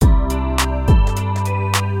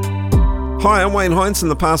Hi, I'm Wayne Heinzen,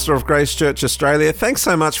 the pastor of Grace Church Australia. Thanks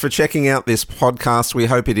so much for checking out this podcast. We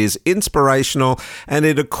hope it is inspirational and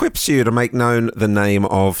it equips you to make known the name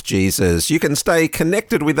of Jesus. You can stay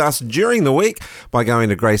connected with us during the week by going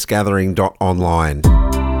to gracegathering.online.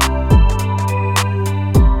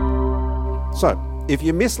 So, if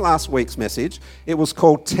you missed last week's message, it was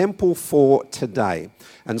called Temple for Today.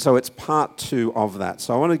 And so it's part 2 of that.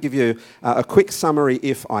 So I want to give you a quick summary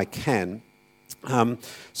if I can.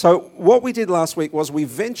 So what we did last week was we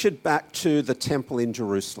ventured back to the temple in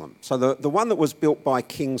Jerusalem. So the one that was built by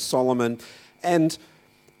King Solomon, and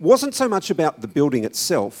wasn't so much about the building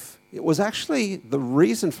itself. It was actually the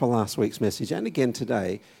reason for last week's message, and again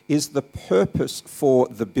today, is the purpose for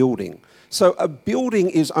the building. So a building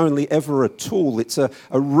is only ever a tool. It's a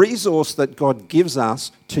resource that God gives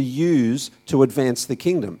us to use to advance the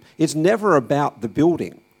kingdom. It's never about the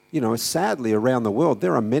building. You know, sadly, around the world,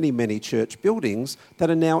 there are many, many church buildings that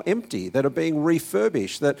are now empty, that are being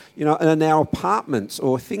refurbished, that, you know, are now apartments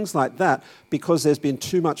or things like that, because there's been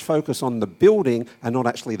too much focus on the building and not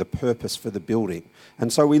actually the purpose for the building.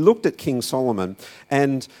 And so we looked at King Solomon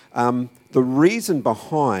and the reason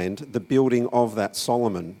behind the building of that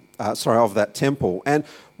of that temple. And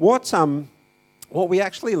what we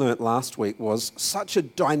actually learnt last week was such a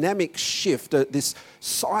dynamic shift, this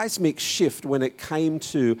seismic shift when it came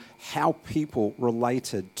to how people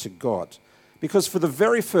related to God. Because for the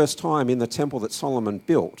very first time in the temple that Solomon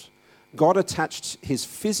built, God attached his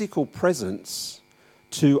physical presence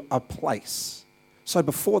to a place. So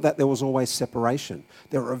before that, there was always separation.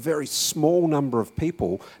 There were a very small number of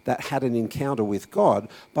people that had an encounter with God,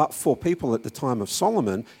 but for people at the time of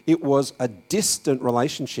Solomon, it was a distant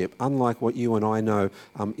relationship, unlike what you and I know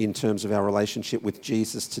in terms of our relationship with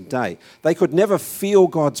Jesus today. They could never feel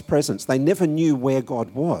God's presence. They never knew where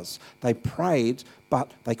God was. They prayed,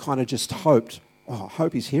 but they kind of just hoped, I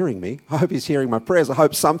hope he's hearing me. I hope he's hearing my prayers. I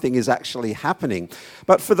hope something is actually happening.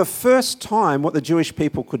 But for the first time, what the Jewish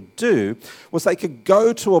people could do was they could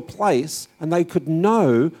go to a place and they could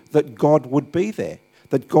know that God would be there,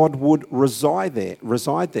 that God would reside there.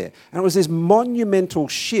 And it was this monumental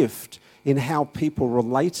shift in how people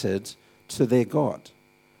related to their God.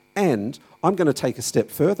 And I'm going to take a step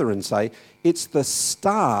further and say it's the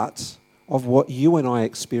start of what you and I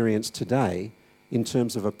experience today in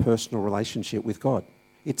terms of a personal relationship with God.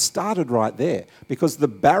 It started right there, because the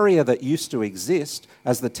barrier that used to exist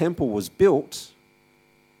as the temple was built,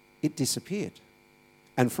 it disappeared.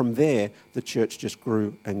 And from there, the church just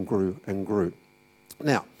grew and grew and grew.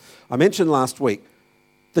 Now, I mentioned last week,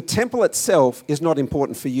 the temple itself is not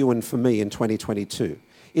important for you and for me in 2022.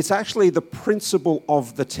 It's actually the principle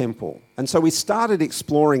of the temple. And so we started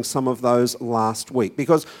exploring some of those last week,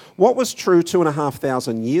 because what was true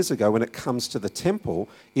 2,500 years ago when it comes to the temple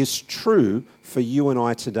is true for you and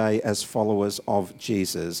I today as followers of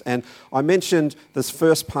Jesus. And I mentioned this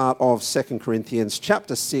first part of 2 Corinthians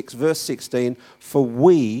chapter 6, verse 16, for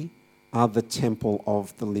we are the temple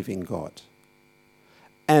of the living God.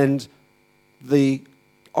 And the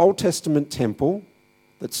Old Testament temple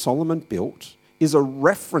that Solomon built is a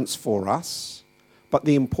reference for us, but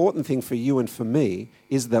the important thing for you and for me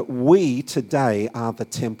is that we today are the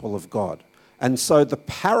temple of God. And so the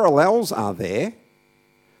parallels are there,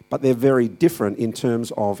 but they're very different in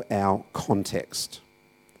terms of our context.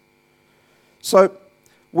 So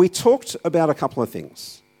we talked about a couple of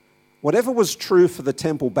things. Whatever was true for the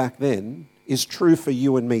temple back then is true for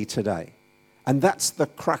you and me today. And that's the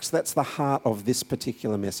crux, that's the heart of this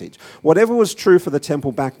particular message. Whatever was true for the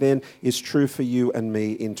temple back then is true for you and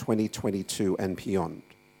me in 2022 and beyond.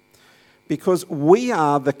 Because we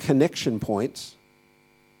are the connection point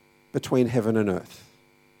between heaven and earth.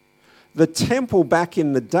 The temple back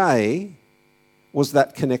in the day was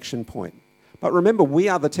that connection point. But remember, we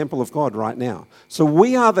are the temple of God right now. So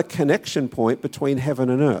we are the connection point between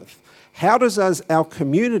heaven and earth. How does our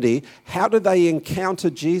community, how do they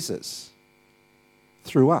encounter Jesus?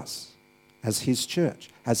 Through us, as his church,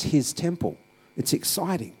 as his temple. It's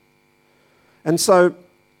exciting. And so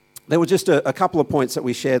there were just a couple of points that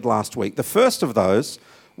we shared last week. The first of those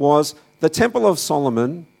was the Temple of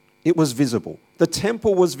Solomon, it was visible. The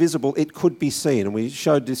temple was visible, it could be seen. And we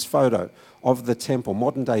showed this photo of the temple,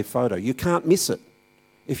 modern day photo. You can't miss it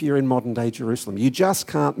if you're in modern day Jerusalem. You just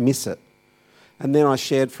can't miss it. And then I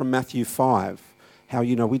shared from Matthew 5 how,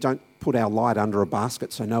 we don't put our light under a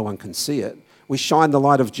basket so no one can see it. We shine the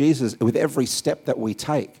light of Jesus with every step that we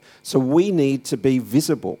take. So we need to be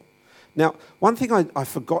visible. Now, one thing I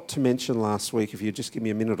forgot to mention last week, if you just give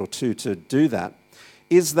me a minute or two to do that,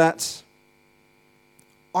 is that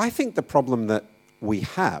I think the problem that we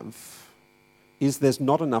have is there's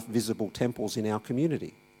not enough visible temples in our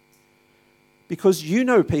community. Because you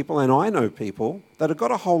know people and I know people that have got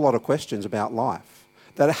a whole lot of questions about life,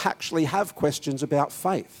 that actually have questions about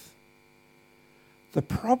faith. The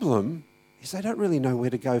problem is they don't really know where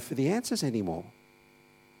to go for the answers anymore.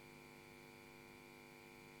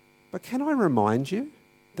 But can I remind you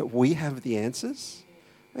that we have the answers?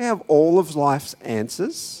 We have all of life's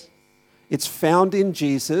answers. It's found in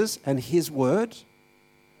Jesus and His Word.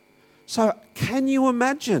 So can you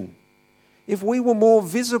imagine if we were more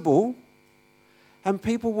visible and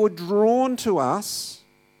people were drawn to us,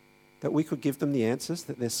 that we could give them the answers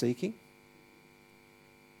that they're seeking?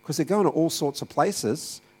 Because they're going to all sorts of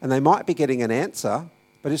places and they might be getting an answer,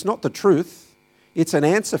 but it's not the truth. It's an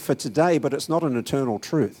answer for today, but it's not an eternal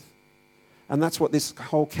truth. And that's what this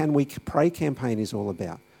whole Can We Pray campaign is all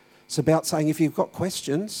about. It's about saying, if you've got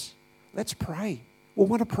questions, let's pray. We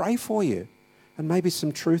want to pray for you. And maybe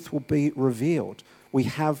some truth will be revealed. We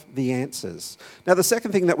have the answers. Now, the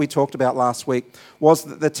second thing that we talked about last week was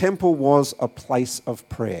that the temple was a place of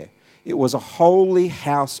prayer. It was a holy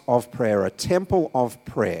house of prayer, a temple of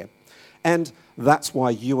prayer. And that's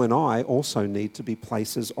why you and I also need to be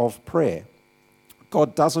places of prayer.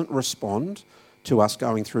 God doesn't respond to us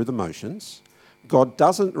going through the motions. God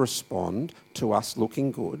doesn't respond to us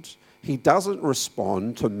looking good. He doesn't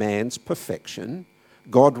respond to man's perfection.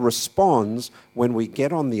 God responds when we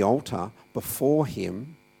get on the altar before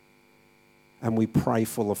Him and we pray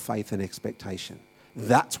full of faith and expectation.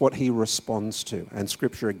 That's what He responds to. And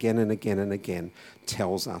Scripture again and again and again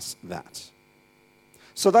tells us that.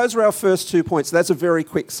 So those are our first 2 points. That's a very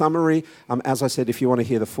quick summary. As I said, if you want to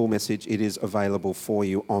hear the full message, it is available for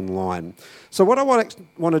you online. So what I want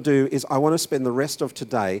to do is I want to spend the rest of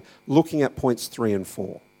today looking at points 3 and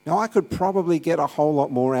 4. Now, I could probably get a whole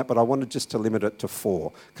lot more out, but I wanted just to limit it to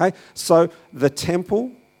 4. Okay? So the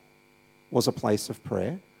temple was a place of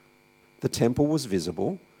prayer. The temple was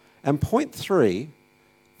visible. And point 3,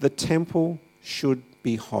 the temple should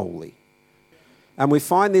be holy. And we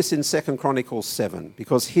find this in 2 Chronicles 7,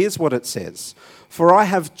 because here's what it says. For I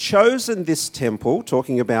have chosen this temple,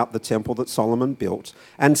 talking about the temple that Solomon built,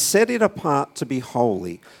 and set it apart to be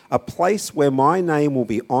holy, a place where my name will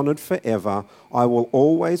be honoured forever. I will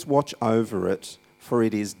always watch over it, for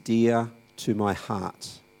it is dear to my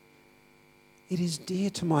heart. It is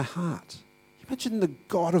dear to my heart. Imagine the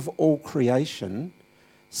God of all creation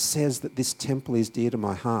says that this temple is dear to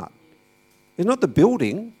my heart. It's not the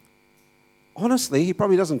building. Honestly, He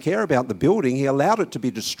probably doesn't care about the building. He allowed it to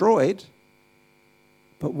be destroyed.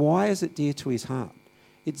 But why is it dear to His heart?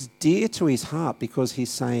 It's dear to His heart because He's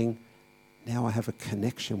saying, now I have a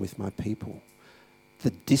connection with my people. The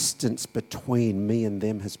distance between me and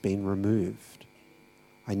them has been removed.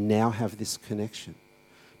 I now have this connection.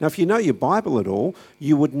 Now, if you know your Bible at all,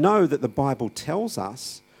 you would know that the Bible tells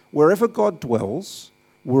us wherever God dwells,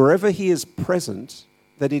 wherever He is present,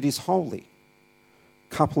 that it is holy.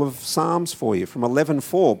 Couple of Psalms for you from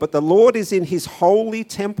 11:4. But the Lord is in His holy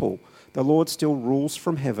temple. The Lord still rules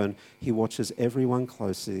from heaven. He watches everyone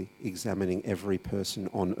closely, examining every person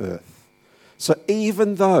on earth. So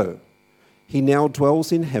even though He now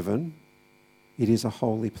dwells in heaven, it is a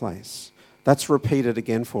holy place. That's repeated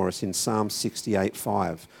again for us in Psalm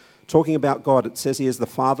 68:5. Talking about God, it says He is the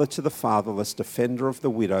father to the fatherless, defender of the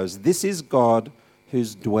widows. This is God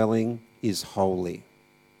whose dwelling is holy.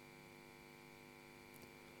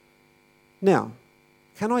 Now,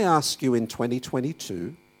 can I ask you in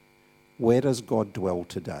 2022, where does God dwell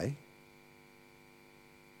today?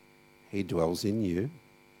 He dwells in you.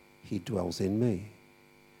 He dwells in me.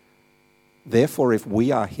 Therefore, if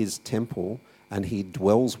we are His temple and He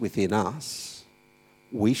dwells within us,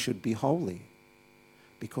 we should be holy,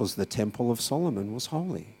 because the temple of Solomon was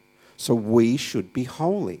holy. So we should be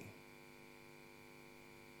holy.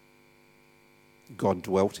 God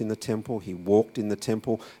dwelt in the temple. He walked in the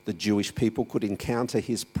temple. The Jewish people could encounter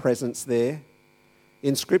His presence there.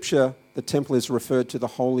 In Scripture, the temple is referred to the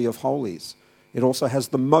Holy of Holies. It also has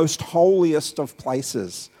the most holiest of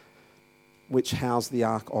places, which house the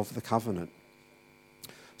Ark of the Covenant.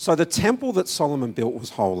 So the temple that Solomon built was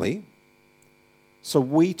holy. So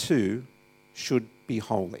we too should be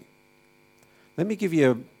holy. Let me give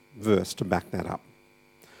you a verse to back that up.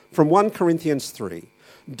 From 1 Corinthians 3.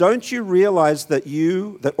 Don't you realize that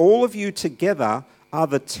all of you together are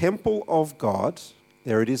the temple of God?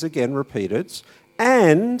 There it is again repeated.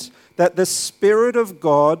 And that the Spirit of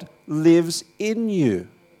God lives in you.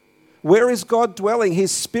 Where is God dwelling?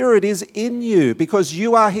 His Spirit is in you because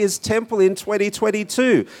you are His temple in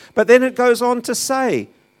 2022. But then it goes on to say,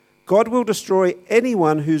 God will destroy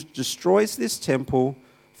anyone who destroys this temple,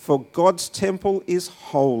 for God's temple is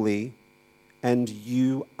holy, and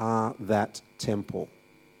you are that temple.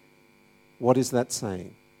 What is that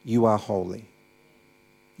saying? You are holy.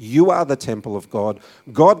 You are the temple of God.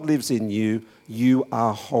 God lives in you. You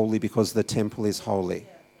are holy because the temple is holy.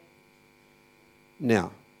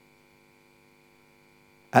 Now,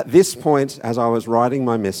 at this point, as I was writing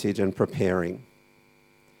my message and preparing,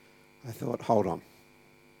 I thought, hold on.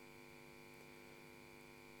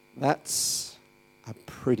 That's a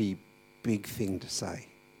pretty big thing to say,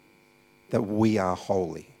 that we are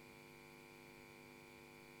holy.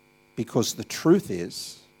 Because the truth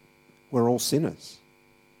is, we're all sinners.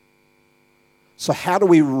 So how do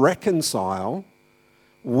we reconcile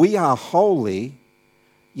we are holy,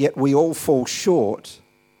 yet we all fall short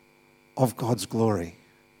of God's glory?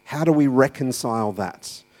 How do we reconcile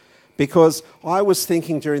that? Because I was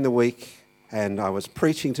thinking during the week, and I was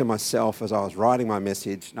preaching to myself as I was writing my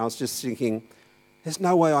message, and I was just thinking, there's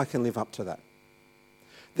no way I can live up to that.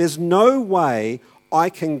 There's no way I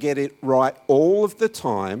can get it right all of the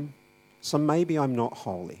time, so maybe I'm not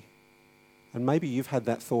holy. And maybe you've had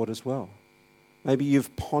that thought as well. Maybe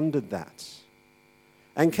you've pondered that.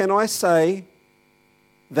 And can I say,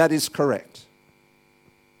 that is correct.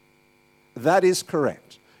 That is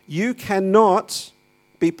correct. You cannot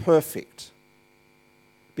be perfect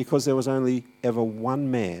because there was only ever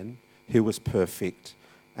one man who was perfect,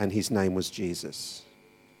 and his name was Jesus.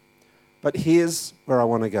 But here's where I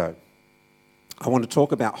want to go. I want to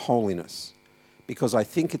talk about holiness because I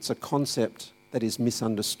think it's a concept that is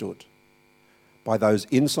misunderstood by those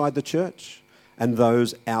inside the church and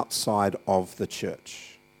those outside of the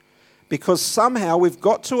church. Because somehow we've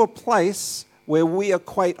got to a place where we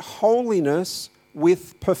equate holiness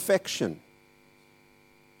with perfection.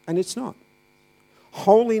 And it's not.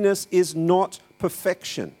 Holiness is not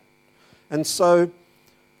perfection. And so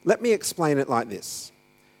let me explain it like this.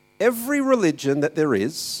 Every religion that there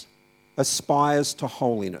is aspires to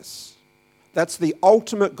holiness. That's the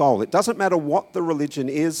ultimate goal. It doesn't matter what the religion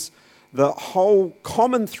is. The whole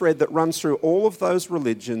common thread that runs through all of those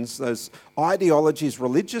religions, those ideologies,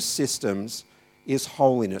 religious systems, is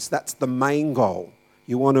holiness. That's the main goal.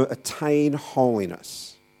 You want to attain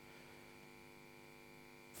holiness.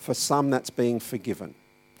 For some, that's being forgiven.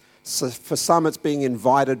 So for some, it's being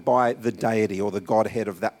invited by the deity or the Godhead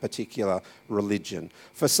of that particular religion.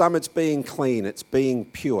 For some, it's being clean, it's being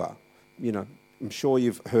pure. You know, I'm sure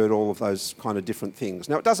you've heard all of those kind of different things.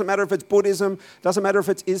 Now, it doesn't matter if it's Buddhism, doesn't matter if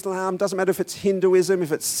it's Islam, doesn't matter if it's Hinduism,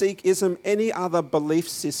 if it's Sikhism, any other belief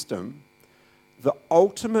system. The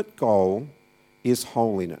ultimate goal is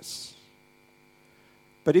holiness.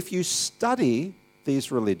 But if you study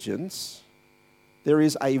these religions, there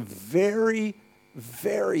is a very,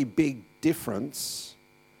 very big difference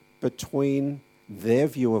between their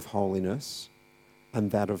view of holiness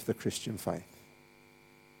and that of the Christian faith.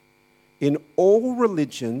 In all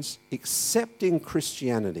religions, except in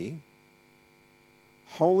Christianity,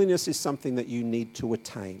 holiness is something that you need to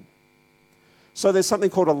attain. So there's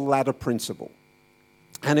something called a ladder principle.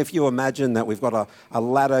 And if you imagine that we've got a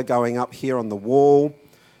ladder going up here on the wall,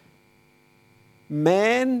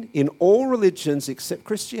 man, in all religions except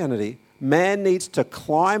Christianity, man needs to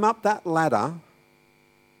climb up that ladder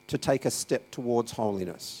to take a step towards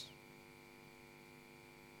holiness.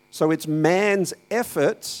 So it's man's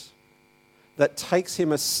effort that takes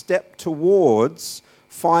him a step towards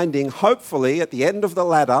finding, hopefully, at the end of the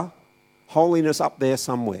ladder, holiness up there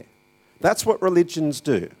somewhere. That's what religions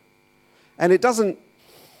do. And it doesn't,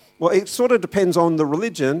 well, it sort of depends on the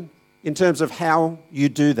religion in terms of how you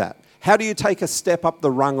do that. How do you take a step up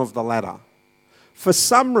the rung of the ladder? For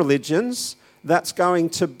some religions, that's going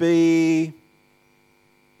to be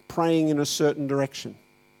praying in a certain direction.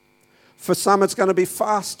 For some, it's going to be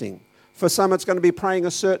fasting. For some, it's going to be praying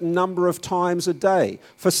a certain number of times a day.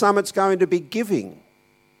 For some, it's going to be giving.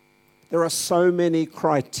 There are so many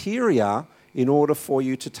criteria in order for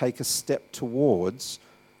you to take a step towards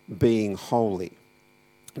being holy.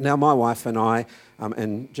 Now, my wife and I,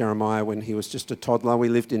 and Jeremiah, when he was just a toddler, we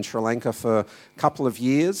lived in Sri Lanka for a couple of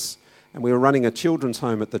years, and we were running a children's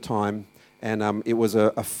home at the time, and it was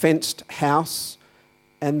a fenced house,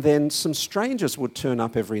 and then some strangers would turn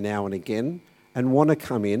up every now and again and want to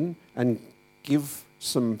come in and give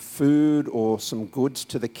some food or some goods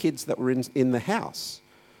to the kids that were in the house.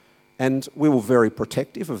 And we were very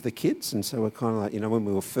protective of the kids, and so we're kind of like, when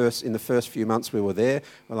we were in the first few months we were there,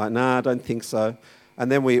 we're like, nah, I don't think so. And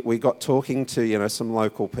then we got talking to, some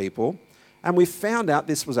local people, and we found out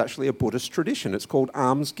this was actually a Buddhist tradition. It's called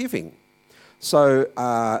almsgiving.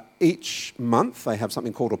 So each month they have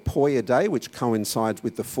something called a Poya Day, which coincides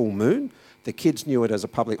with the full moon. The kids knew it as a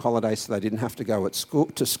public holiday, so they didn't have to go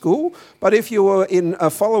to school. But if you were a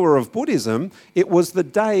follower of Buddhism, it was the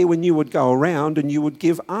day when you would go around and you would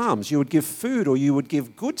give alms, you would give food, or you would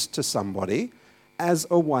give goods to somebody as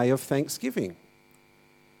a way of thanksgiving.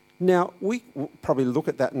 Now, we probably look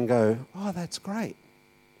at that and go, oh, that's great.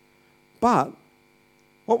 But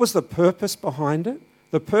what was the purpose behind it?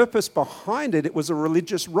 The purpose behind it, it was a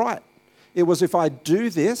religious rite. It was, if I do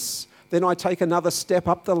this, then I take another step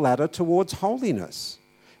up the ladder towards holiness.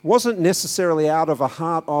 It wasn't necessarily out of a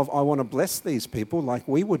heart of, I want to bless these people like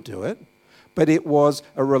we would do it, but it was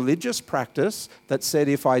a religious practice that said,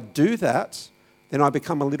 if I do that, then I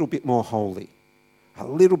become a little bit more holy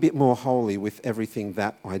with everything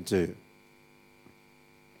that I do.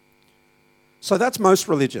 So that's most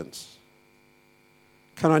religions.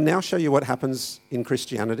 Can I now show you what happens in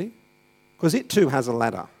Christianity? Because it too has a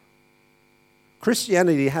ladder.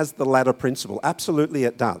 Christianity has the ladder principle. Absolutely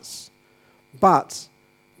it does. But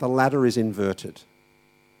the ladder is inverted.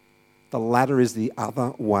 The ladder is the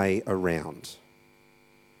other way around.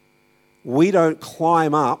 We don't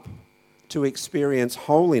climb up to experience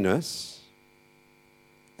holiness.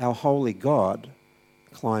 Our holy God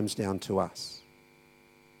climbs down to us.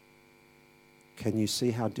 Can you see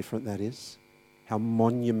how different that is? How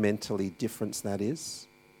monumentally different that is?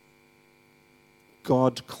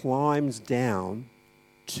 God climbs down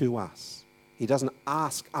to us. He doesn't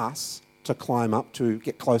ask us to climb up to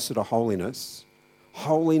get closer to holiness.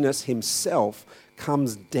 Holiness himself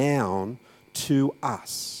comes down to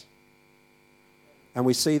us. And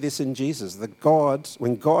we see this in Jesus.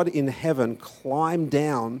 When God in heaven climbed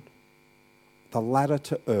down the ladder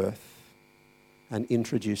to earth and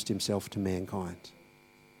introduced himself to mankind.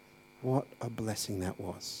 What a blessing that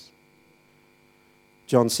was.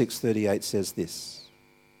 John 6:38 says this,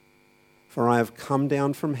 "For I have come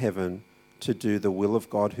down from heaven to do the will of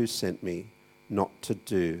God who sent me, not to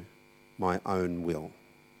do my own will."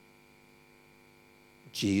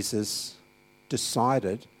 Jesus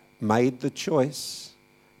made the choice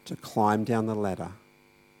to climb down the ladder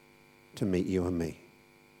to meet you and me.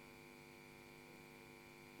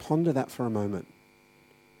 Ponder that for a moment.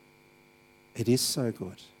 It is so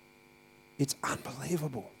good. It's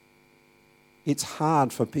unbelievable. It's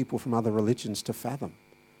hard for people from other religions to fathom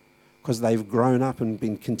because they've grown up and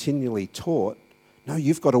been continually taught, no,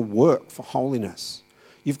 you've got to work for holiness.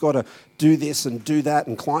 You've got to do this and do that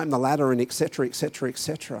and climb the ladder and etc., etc.,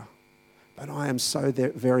 etc. But I am so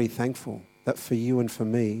very thankful that for you and for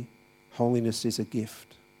me, holiness is a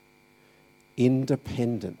gift.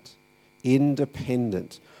 Independent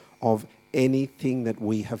of anything that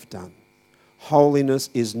we have done.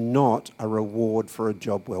 Holiness is not a reward for a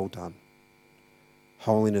job well done.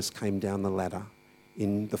 Holiness came down the ladder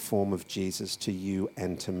in the form of Jesus to you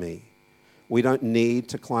and to me. We don't need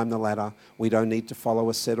to climb the ladder. We don't need to follow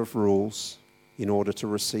a set of rules in order to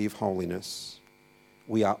receive holiness.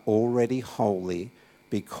 We are already holy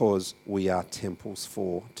because we are temples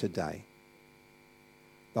for today.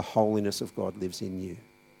 The holiness of God lives in you.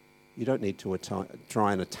 You don't need to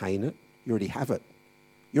try and attain it. You already have it.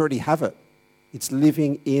 You already have it. It's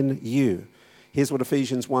living in you. Here's what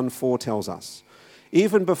Ephesians 1:4 tells us.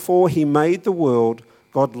 Even before he made the world,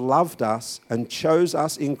 God loved us and chose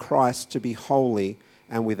us in Christ to be holy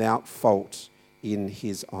and without fault in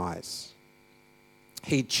his eyes.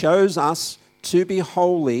 He chose us to be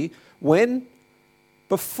holy when?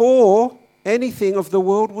 Before anything of the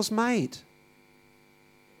world was made.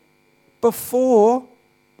 Before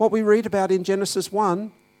what we read about in Genesis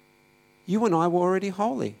 1, you and I were already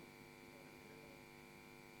holy.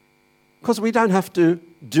 Because we don't have to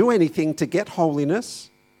do anything to get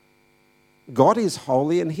holiness. God is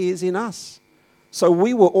holy and he is in us. So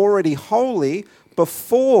we were already holy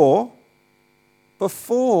before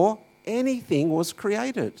anything was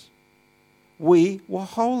created. We were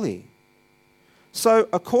holy. So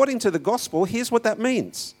according to the gospel, here's what that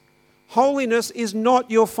means. Holiness is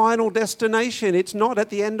not your final destination. It's not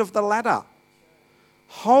at the end of the ladder.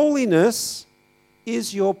 Holiness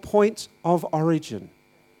is your point of origin.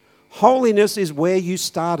 Holiness is where you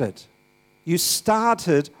started. You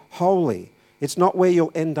started holy. It's not where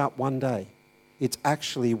you'll end up one day. It's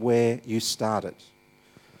actually where you started.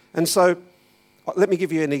 And so, let me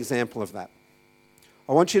give you an example of that.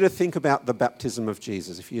 I want you to think about the baptism of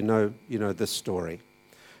Jesus, if you know this story.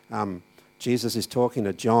 Jesus is talking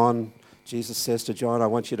to John. Jesus says to John, I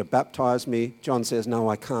want you to baptize me. John says, no,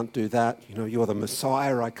 I can't do that. You're the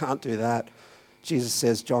Messiah. I can't do that. Jesus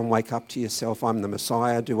says, John, wake up to yourself. I'm the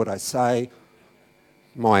Messiah. Do what I say.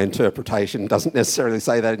 My interpretation doesn't necessarily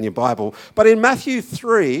say that in your Bible. But in Matthew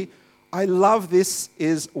 3, I love this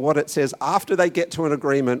is what it says after they get to an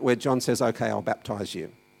agreement where John says, okay, I'll baptize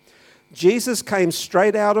you. Jesus came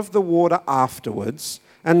straight out of the water afterwards,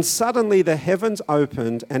 and suddenly the heavens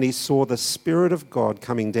opened and he saw the Spirit of God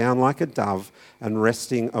coming down like a dove and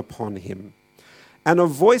resting upon him. And a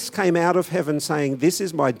voice came out of heaven saying, "This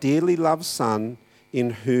is my dearly loved Son,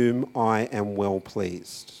 in whom I am well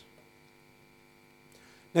pleased."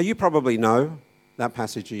 Now you probably know that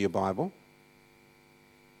passage of your Bible.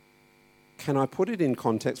 Can I put it in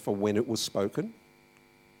context for when it was spoken?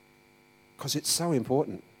 Because it's so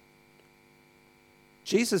important.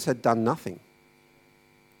 Jesus had done nothing.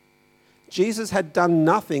 Jesus had done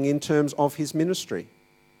nothing in terms of his ministry.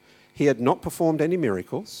 He had not performed any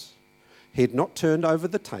miracles. He had not turned over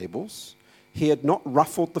the tables. He had not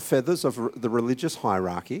ruffled the feathers of the religious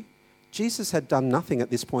hierarchy. Jesus had done nothing at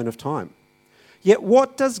this point of time. Yet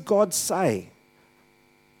what does God say?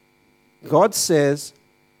 God says,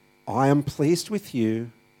 "I am pleased with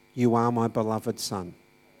you. You are my beloved Son."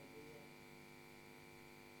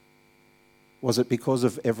 Was it because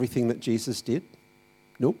of everything that Jesus did?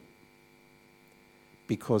 Nope.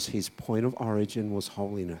 Because his point of origin was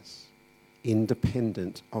holiness,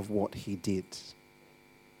 independent of what he did.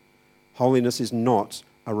 Holiness is not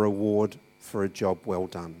a reward for a job well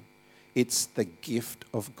done. It's the gift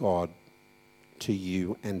of God to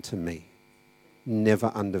you and to me.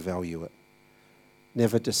 Never undervalue it.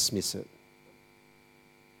 Never dismiss it.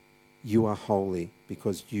 You are holy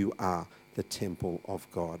because you are the temple of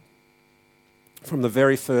God. From the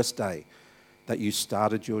very first day that you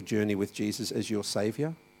started your journey with Jesus as your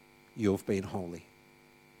Saviour, you've been holy.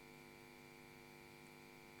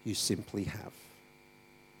 You simply have.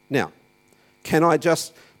 Now, can I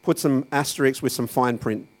just put some asterisks with some fine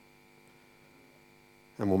print?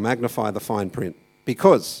 And we'll magnify the fine print.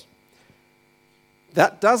 Because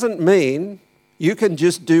that doesn't mean you can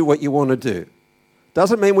just do what you want to do.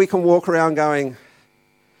 Doesn't mean we can walk around going,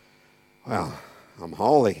 "Well, I'm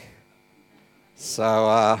holy.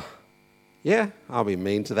 So, yeah, I'll be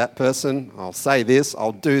mean to that person. I'll say this,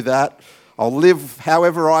 I'll do that. I'll live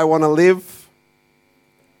however I want to live."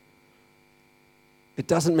 It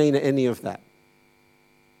doesn't mean any of that.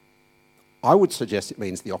 I would suggest it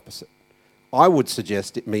means the opposite. I would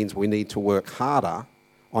suggest it means we need to work harder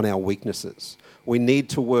on our weaknesses. We need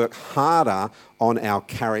to work harder on our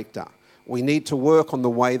character. We need to work on the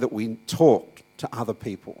way that we talk to other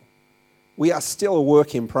people. We are still a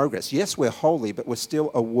work in progress. Yes, we're holy, but we're still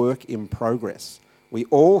a work in progress. We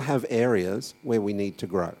all have areas where we need to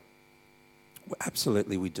grow.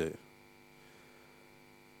 Absolutely we do.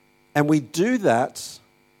 And we do that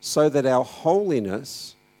so that our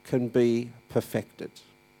holiness can be perfected.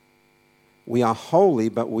 We are holy,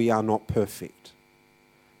 but we are not perfect.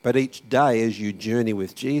 But each day as you journey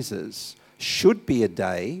with Jesus should be a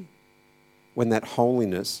day when that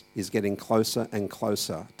holiness is getting closer and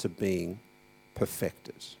closer to being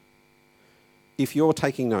perfected. If you're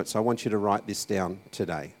taking notes, I want you to write this down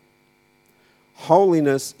today.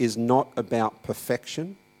 Holiness is not about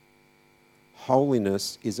perfection.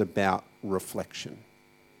 Holiness is about reflection.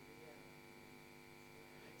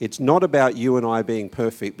 It's not about you and I being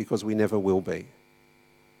perfect, because we never will be.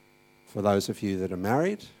 For those of you that are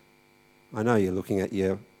married, I know you're looking at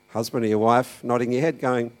your husband or your wife, nodding your head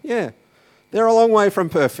going, "Yeah, they're a long way from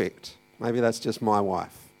perfect." Maybe that's just my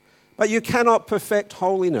wife. But you cannot perfect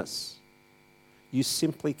holiness. You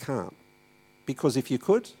simply can't. Because if you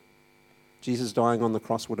could, Jesus dying on the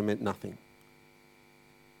cross would have meant nothing.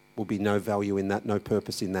 Will be no value in that, no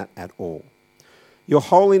purpose in that at all. Your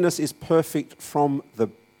holiness is perfect from the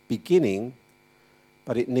beginning,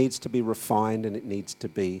 but it needs to be refined and it needs to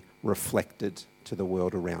be reflected to the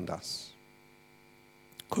world around us.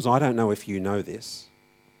 Because I don't know if you know this,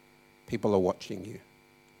 people are watching you.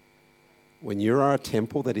 When you are a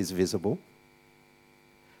temple that is visible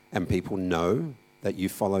and people know that you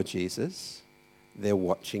follow Jesus, they're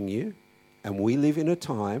watching you. And we live in a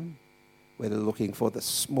time where they're looking for the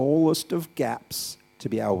smallest of gaps to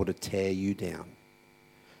be able to tear you down.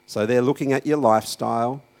 So they're looking at your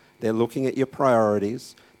lifestyle, they're looking at your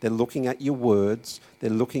priorities, they're looking at your words, they're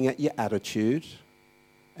looking at your attitude,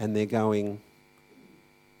 and they're going,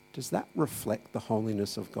 "Does that reflect the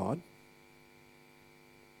holiness of God?"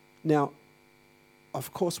 Now,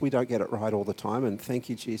 of course we don't get it right all the time, and thank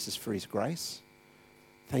you, Jesus, for his grace.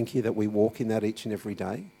 Thank you that we walk in that each and every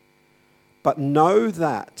day. But know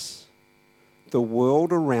that the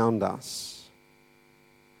world around us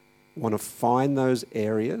want to find those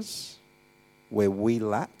areas where we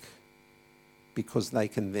lack, because they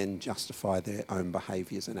can then justify their own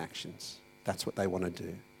behaviours and actions. That's what they want to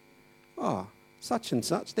do. "Oh, such and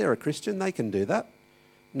such, they're a Christian, they can do that.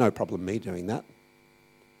 No problem me doing that.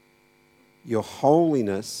 Your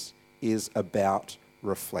holiness is about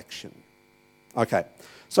reflection. Okay,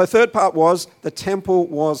 so third part was the temple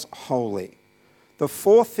was holy. The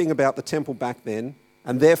fourth thing about the temple back then,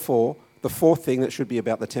 and therefore the fourth thing that should be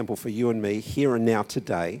about the temple for you and me here and now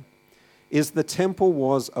today, is the temple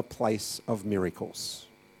was a place of miracles.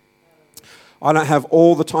 I don't have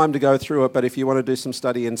all the time to go through it, but if you want to do some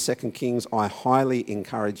study in 2 Kings, I highly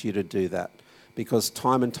encourage you to do that, because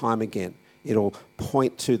time and time again, it'll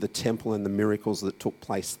point to the temple and the miracles that took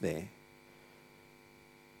place there.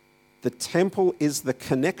 The temple is the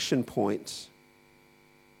connection point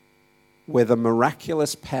where the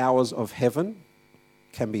miraculous powers of heaven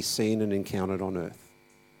can be seen and encountered on earth.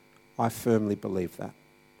 I firmly believe that.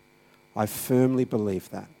 I firmly believe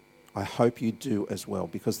that. I hope you do as well,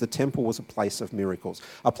 because the temple was a place of miracles,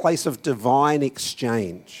 a place of divine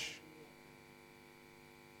exchange.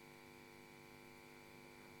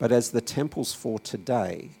 But as the temples for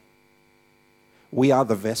today, we are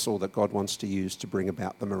the vessel that God wants to use to bring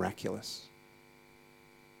about the miraculous.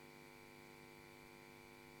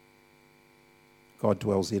 God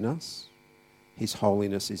dwells in us. His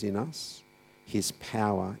holiness is in us. His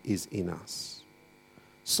power is in us.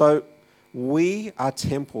 So we are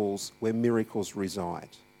temples where miracles reside.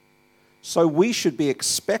 So we should be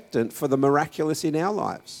expectant for the miraculous in our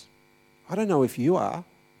lives. I don't know if you are,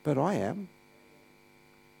 but I am.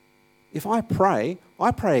 If I pray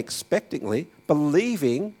expectantly,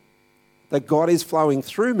 believing that God is flowing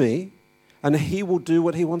through me and He will do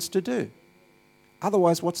what He wants to do.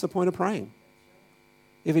 Otherwise, what's the point of praying?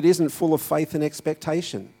 If it isn't full of faith and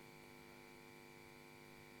expectation.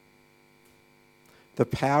 The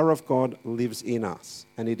power of God lives in us,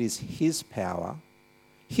 and it is His power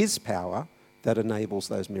that enables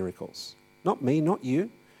those miracles. Not me, not you.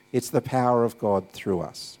 It's the power of God through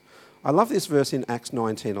us. I love this verse in Acts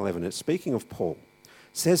 19:11. It's speaking of Paul.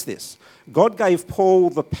 It says this: God gave Paul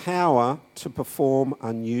the power to perform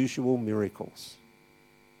unusual miracles.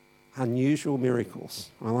 Unusual miracles.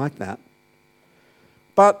 I like that.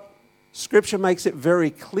 But Scripture makes it very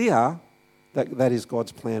clear that that is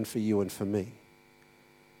God's plan for you and for me.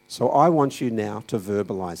 So I want you now to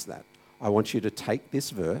verbalize that. I want you to take this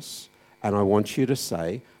verse and I want you to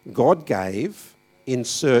say, God gave,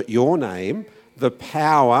 insert your name, the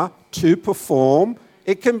power to perform.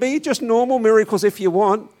 It can be just normal miracles if you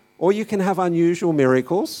want, or you can have unusual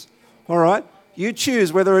miracles. All right? You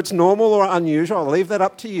choose whether it's normal or unusual. I'll leave that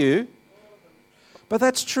up to you. But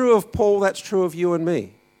that's true of Paul, that's true of you and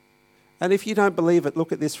me. And if you don't believe it,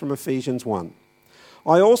 look at this from Ephesians 1.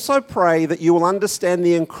 I also pray that you will understand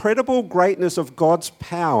the incredible greatness of God's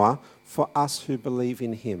power for us who believe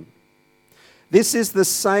in Him. This is the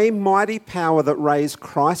same mighty power that raised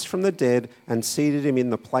Christ from the dead and seated Him in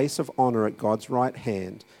the place of honor at God's right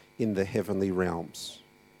hand in the heavenly realms.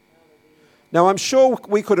 Now, I'm sure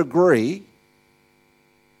we could agree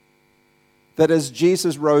that as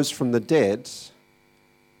Jesus rose from the dead,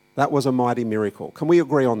 that was a mighty miracle. Can we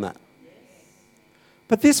agree on that?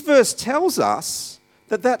 But this verse tells us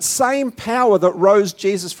that that same power that rose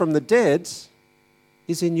Jesus from the dead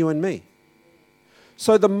is in you and me.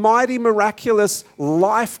 So the mighty, miraculous,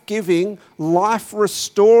 life-giving,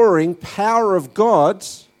 life-restoring power of God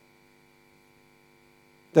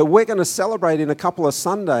that we're going to celebrate in a couple of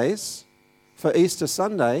Sundays for Easter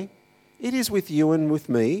Sunday, it is with you and with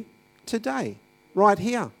me today, right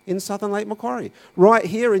here in Southern Lake Macquarie, right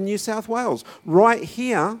here in New South Wales, right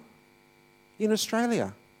here in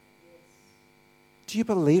Australia. Do you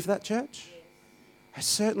believe that, church? I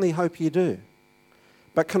certainly hope you do.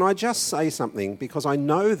 But can I just say something? Because I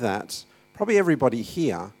know that probably everybody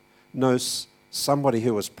here knows somebody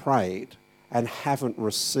who has prayed and haven't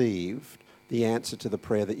received the answer to the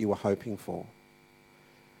prayer that you were hoping for.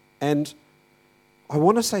 And I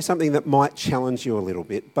want to say something that might challenge you a little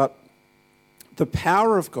bit, but the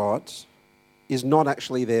power of God is not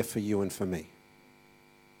actually there for you and for me.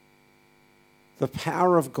 The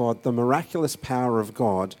power of God, the miraculous power of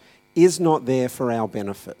God, is not there for our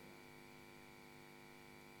benefit.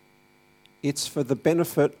 It's for the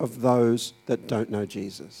benefit of those that don't know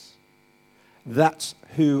Jesus. That's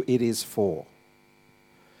who it is for.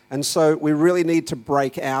 And so we really need to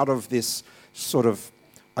break out of this sort of,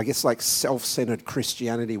 I guess, like self-centered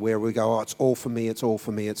Christianity where we go, oh, it's all for me, it's all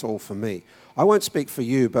for me, it's all for me. I won't speak for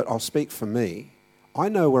you, but I'll speak for me. I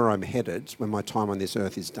know where I'm headed when my time on this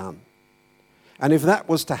earth is done. And if that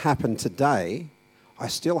was to happen today, I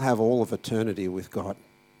still have all of eternity with God.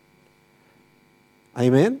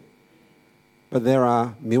 Amen? But there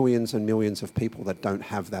are millions and millions of people that don't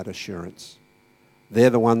have that assurance. They're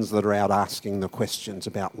the ones that are out asking the questions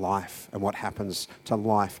about life and what happens to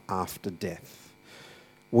life after death.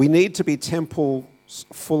 We need to be temples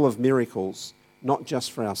full of miracles, not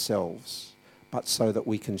just for ourselves, but so that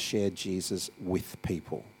we can share Jesus with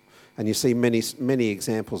people. And you see many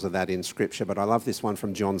examples of that in Scripture, but I love this one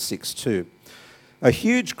from John 6:2. A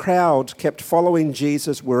huge crowd kept following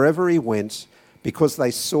Jesus wherever he went because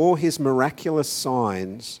they saw his miraculous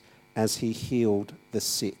signs as he healed the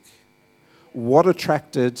sick. What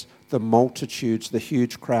attracted the multitudes, the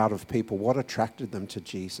huge crowd of people? What attracted them to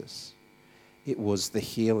Jesus? It was the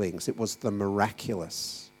healings. It was the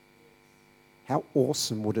miraculous. How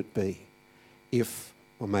awesome would it be if,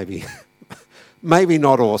 or maybe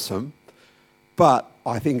not awesome, but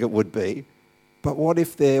I think it would be. But what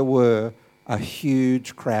if there were a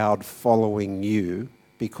huge crowd following you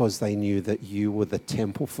because they knew that you were the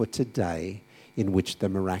temple for today in which the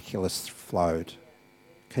miraculous flowed?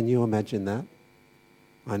 Can you imagine that?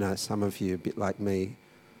 I know some of you, a bit like me,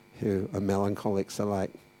 who are melancholics, are like,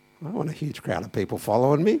 I don't want a huge crowd of people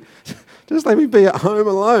following me. Just let me be at home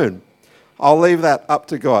alone. I'll leave that up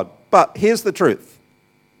to God. But here's the truth.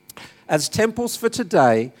 As temples for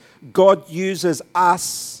today, God uses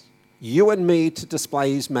us, you and me, to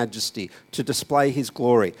display his majesty, to display his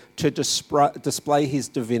glory, to display his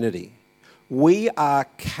divinity. We are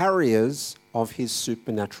carriers of his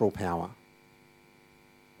supernatural power.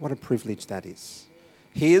 What a privilege that is.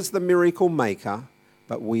 He is the miracle maker,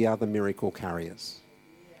 but we are the miracle carriers.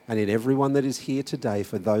 And in everyone that is here today,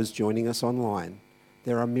 for those joining us online,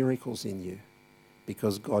 there are miracles in you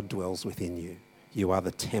because God dwells within you. You are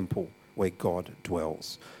the temple where God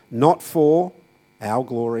dwells. Not for our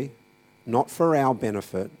glory, not for our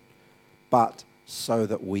benefit, but so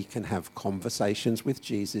that we can have conversations with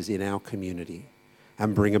Jesus in our community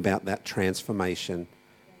and bring about that transformation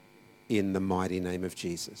in the mighty name of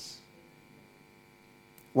Jesus.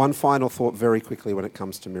 One final thought very quickly when it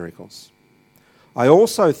comes to miracles. I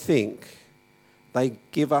also think they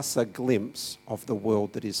give us a glimpse of the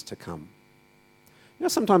world that is to come. You know,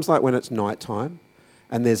 sometimes like when it's nighttime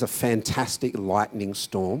and there's a fantastic lightning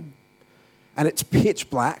storm and it's pitch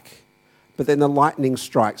black, but then the lightning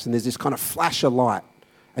strikes and there's this kind of flash of light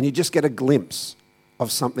and you just get a glimpse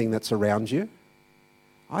of something that's around you.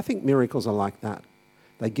 I think miracles are like that.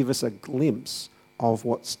 They give us a glimpse of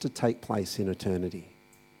what's to take place in eternity.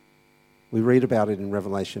 We read about it in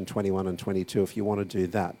Revelation 21 and 22 if you want to do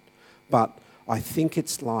that. But I think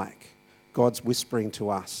it's like God's whispering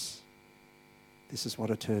to us, this is what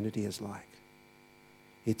eternity is like.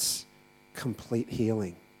 It's complete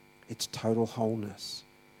healing. It's total wholeness.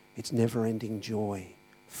 It's never-ending joy,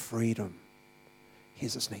 freedom.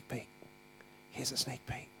 Here's a sneak peek. Here's a sneak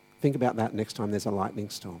peek. Think about that next time there's a lightning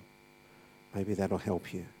storm. Maybe that'll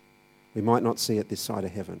help you. We might not see it this side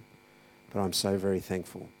of heaven, but I'm so very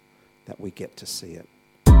thankful that we get to see it.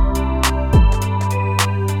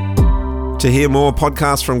 To hear more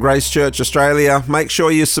podcasts from Grace Church Australia, make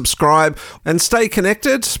sure you subscribe and stay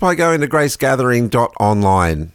connected by going to gracegathering.online.